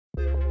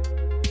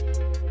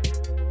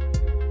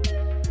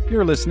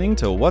You're listening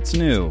to What's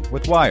New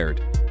with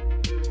Wired.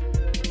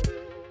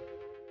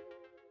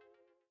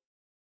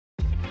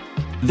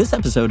 This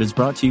episode is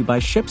brought to you by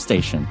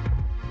ShipStation.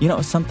 You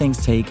know, some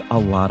things take a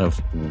lot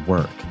of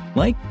work,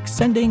 like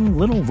sending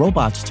little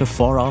robots to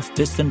far-off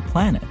distant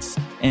planets.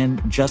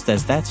 And just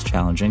as that's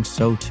challenging,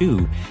 so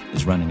too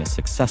is running a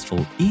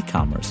successful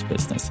e-commerce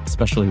business,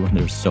 especially when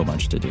there's so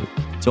much to do.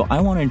 So I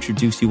want to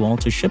introduce you all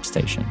to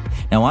ShipStation.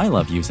 Now, I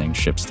love using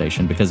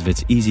ShipStation because of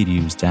its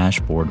easy-to-use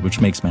dashboard,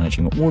 which makes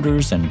managing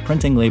orders and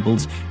printing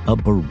labels a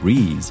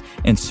breeze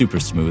and super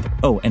smooth.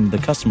 Oh, and the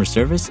customer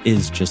service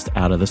is just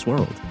out of this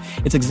world.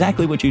 It's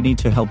exactly what you need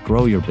to help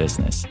grow your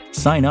business.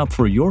 Sign up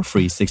for your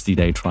free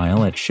 60-day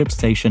trial at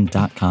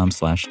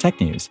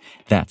shipstation.com/technews.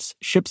 That's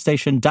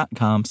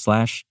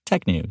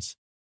shipstation.com/technews.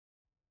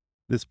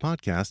 This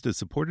podcast is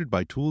supported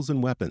by Tools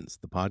and Weapons,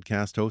 the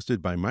podcast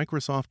hosted by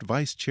Microsoft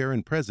Vice Chair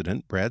and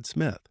President Brad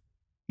Smith.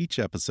 Each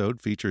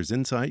episode features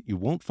insight you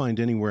won't find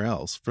anywhere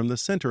else from the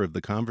center of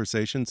the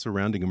conversation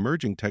surrounding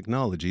emerging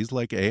technologies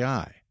like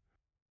AI.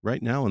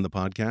 Right now on the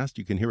podcast,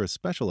 you can hear a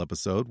special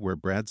episode where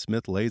Brad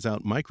Smith lays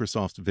out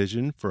Microsoft's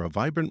vision for a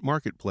vibrant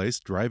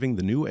marketplace driving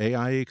the new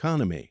AI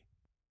economy.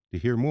 To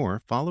hear more,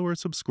 follow or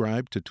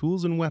subscribe to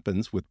Tools and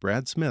Weapons with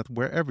Brad Smith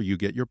wherever you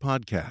get your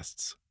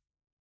podcasts.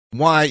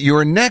 Why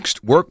your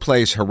next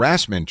workplace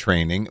harassment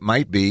training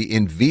might be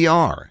in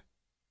VR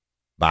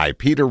by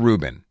Peter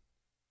Rubin.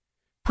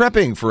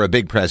 Prepping for a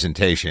big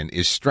presentation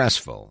is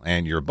stressful,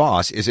 and your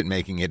boss isn't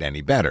making it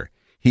any better.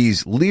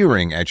 He's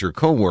leering at your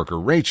coworker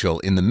Rachel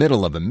in the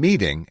middle of a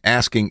meeting,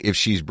 asking if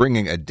she's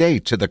bringing a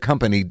date to the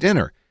company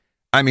dinner.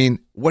 I mean,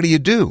 what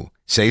do?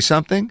 Say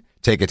something?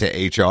 Take it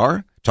to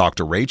HR? Talk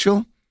to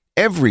Rachel?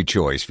 Every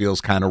choice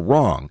feels kind of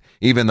wrong,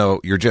 even though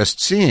you're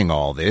just seeing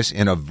all this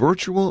in a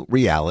virtual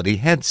reality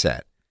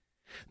headset.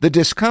 The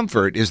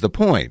discomfort is the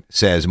point,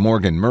 says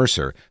Morgan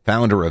Mercer,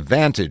 founder of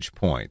Vantage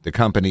Point, the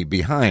company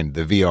behind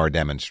the VR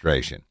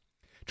demonstration.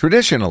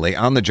 Traditionally,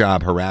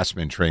 on-the-job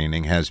harassment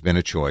training has been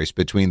a choice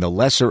between the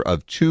lesser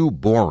of two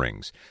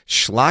borings,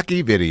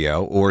 schlocky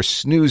video or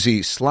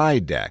snoozy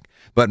slide deck,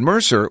 but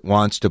Mercer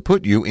wants to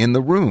put you in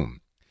the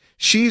room.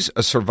 She's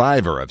a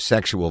survivor of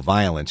sexual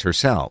violence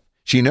herself.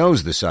 She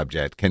knows the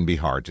subject can be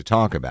hard to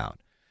talk about.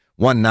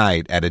 One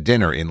night at a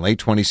dinner in late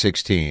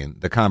 2016,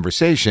 the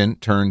conversation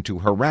turned to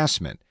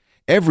harassment.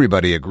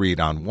 Everybody agreed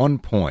on one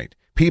point.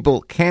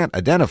 People can't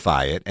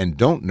identify it and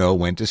don't know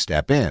when to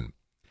step in.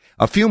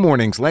 A few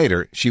mornings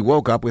later, she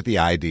woke up with the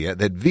idea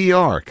that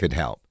VR could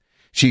help.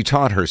 She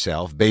taught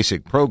herself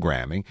basic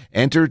programming,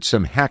 entered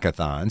some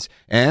hackathons,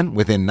 and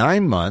within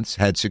 9 months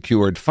had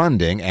secured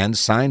funding and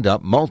signed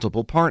up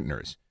multiple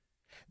partners.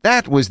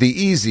 That was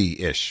the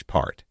easy-ish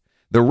part.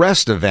 The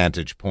rest of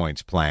Vantage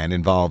Point's plan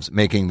involves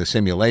making the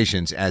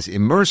simulations as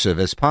immersive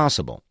as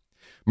possible.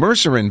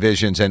 Mercer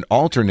envisions an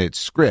alternate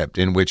script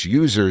in which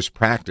users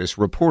practice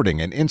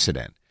reporting an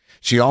incident.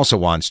 She also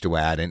wants to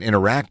add an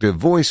interactive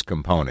voice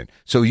component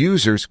so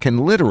users can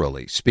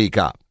literally speak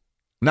up.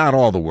 Not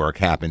all the work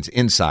happens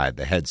inside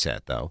the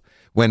headset, though.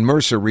 When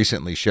Mercer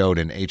recently showed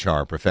an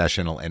HR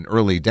professional an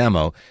early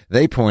demo,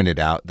 they pointed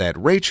out that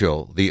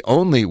Rachel, the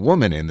only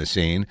woman in the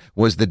scene,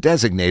 was the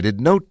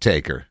designated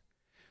note-taker.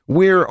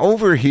 We're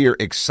over here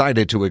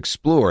excited to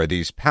explore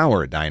these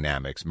power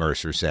dynamics,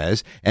 Mercer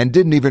says, and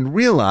didn't even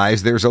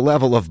realize there's a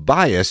level of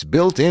bias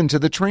built into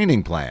the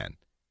training plan.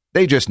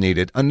 They just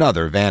needed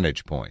another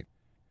vantage point.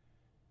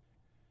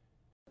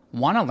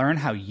 Want to learn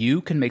how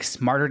you can make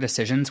smarter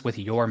decisions with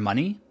your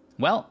money?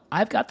 Well,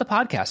 I've got the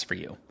podcast for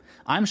you.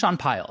 I'm Sean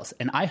Piles,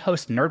 and I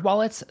host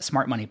NerdWallet's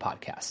Smart Money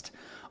Podcast.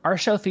 Our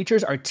show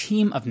features our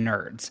team of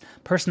nerds,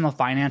 personal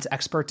finance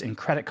experts in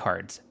credit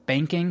cards,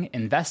 banking,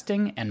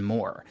 investing, and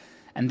more.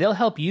 And they'll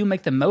help you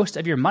make the most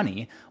of your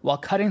money while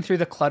cutting through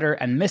the clutter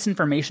and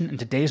misinformation in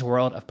today's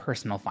world of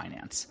personal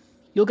finance.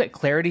 You'll get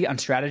clarity on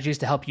strategies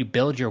to help you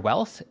build your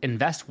wealth,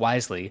 invest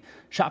wisely,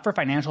 shop for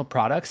financial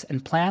products,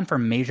 and plan for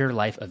major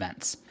life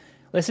events.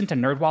 Listen to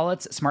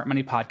NerdWallet's Smart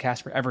Money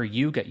Podcast wherever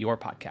you get your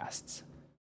podcasts.